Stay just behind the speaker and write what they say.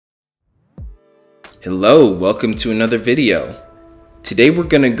Hello, welcome to another video. Today we're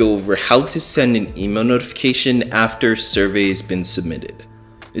going to go over how to send an email notification after a survey has been submitted.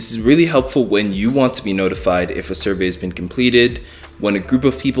 This is really helpful when you want to be notified if a survey has been completed, when a group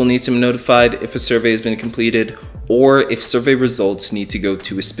of people needs to be notified if a survey has been completed, or if survey results need to go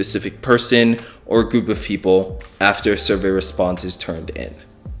to a specific person or a group of people after a survey response is turned in.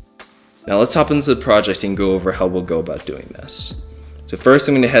 Now let's hop into the project and go over how we'll go about doing this. So first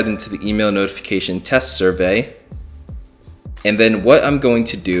I'm going to head into the email notification test survey. And then what I'm going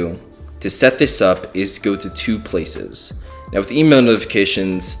to do to set this up is go to two places. Now with email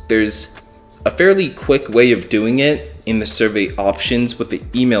notifications, there's a fairly quick way of doing it in the survey options with the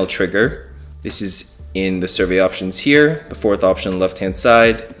email trigger. This is in the survey options here, the fourth option on the left hand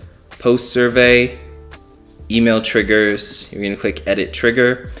side, post survey, email triggers. You're going to click edit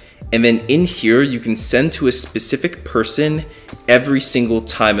trigger. And then in here, you can send to a specific person every single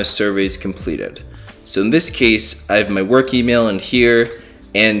time a survey is completed. So in this case, I have my work email in here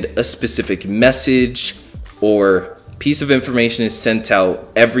and a specific message or piece of information is sent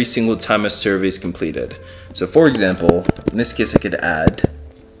out every single time a survey is completed. So for example, in this case, I could add,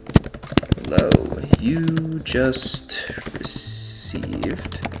 hello, you just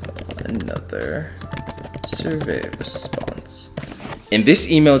received another survey response. And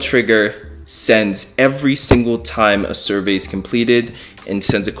this email trigger sends every single time a survey is completed and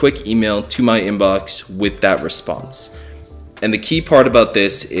sends a quick email to my inbox with that response. And the key part about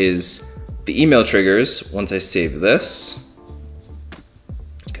this is the email triggers. Once I save this,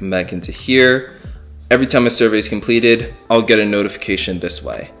 come back into here. Every time a survey is completed, I'll get a notification this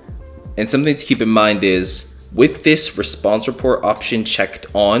way. And something to keep in mind is with this response report option checked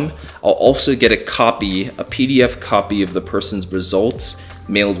on, I'll also get a PDF copy of the person's results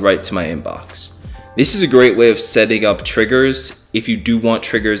mailed right to my inbox. This is a great way of setting up triggers if you do want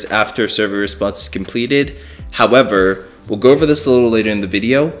triggers after a survey response is completed. However, we'll go over this a little later in the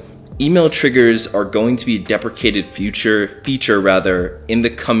video. Email triggers are going to be a deprecated feature in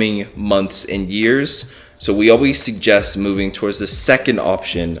the coming months and years. So we always suggest moving towards the second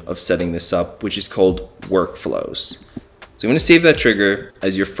option of setting this up, which is called workflows. So I'm going to save that trigger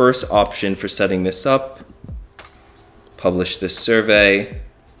as your first option for setting this up. Publish this survey.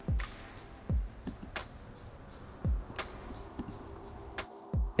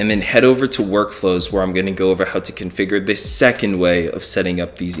 And then head over to workflows where I'm going to go over how to configure this second way of setting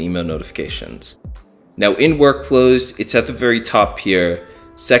up these email notifications. Now in workflows, it's at the very top here.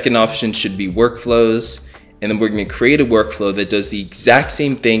 Second option should be workflows. And then we're going to create a workflow that does the exact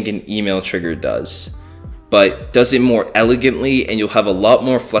same thing an email trigger does, but does it more elegantly, and you'll have a lot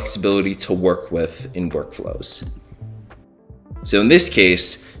more flexibility to work with in workflows. So in this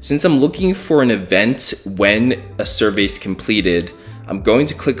case, since I'm looking for an event when a survey is completed, I'm going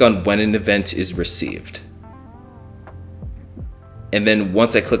to click on when an event is received. And then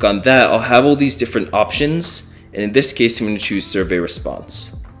once I click on that, I'll have all these different options. And in this case, I'm going to choose survey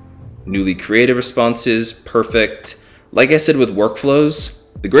response. Newly created responses, perfect. Like I said with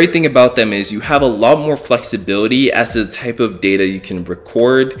workflows, the great thing about them is you have a lot more flexibility as to the type of data you can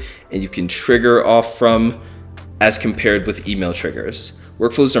record and you can trigger off from as compared with email triggers.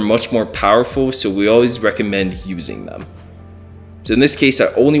 Workflows are much more powerful, so we always recommend using them. So in this case, I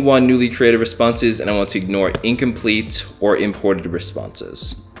only want newly created responses and I want to ignore incomplete or imported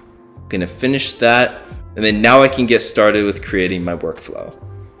responses. I'm gonna finish that, and then now I can get started with creating my workflow.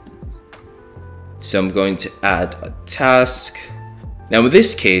 So I'm going to add a task. Now in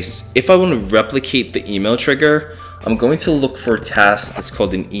this case, if I want to replicate the email trigger, I'm going to look for a task that's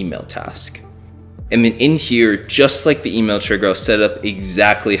called an email task. And then in here, just like the email trigger, I'll set it up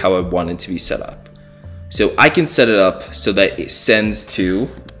exactly how I want it to be set up. So I can set it up so that it sends to,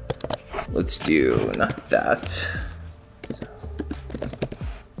 let's do not that.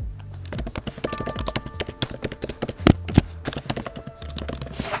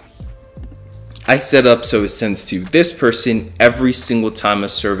 I set up so it sends to this person every single time a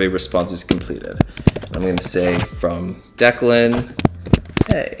survey response is completed. I'm going to say from Declan,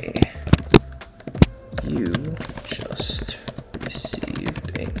 hey, you just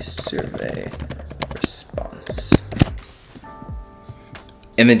received a survey response.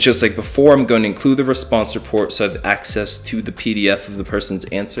 And then just like before, I'm going to include the response report so I have access to the PDF of the person's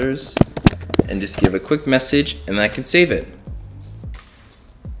answers and just give a quick message and then I can save it.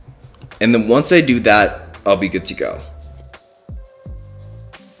 And then once I do that, I'll be good to go.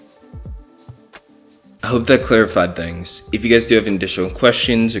 hope that clarified things. If you guys do have any additional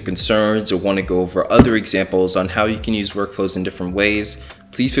questions or concerns or want to go over other examples on how you can use workflows in different ways,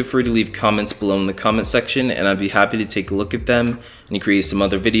 please feel free to leave comments below in the comment section and I'd be happy to take a look at them and create some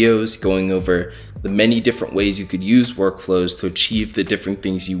other videos going over the many different ways you could use workflows to achieve the different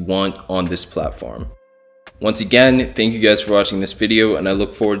things you want on this platform. Once again, thank you guys for watching this video and I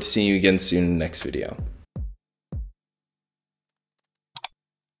look forward to seeing you again soon in the next video.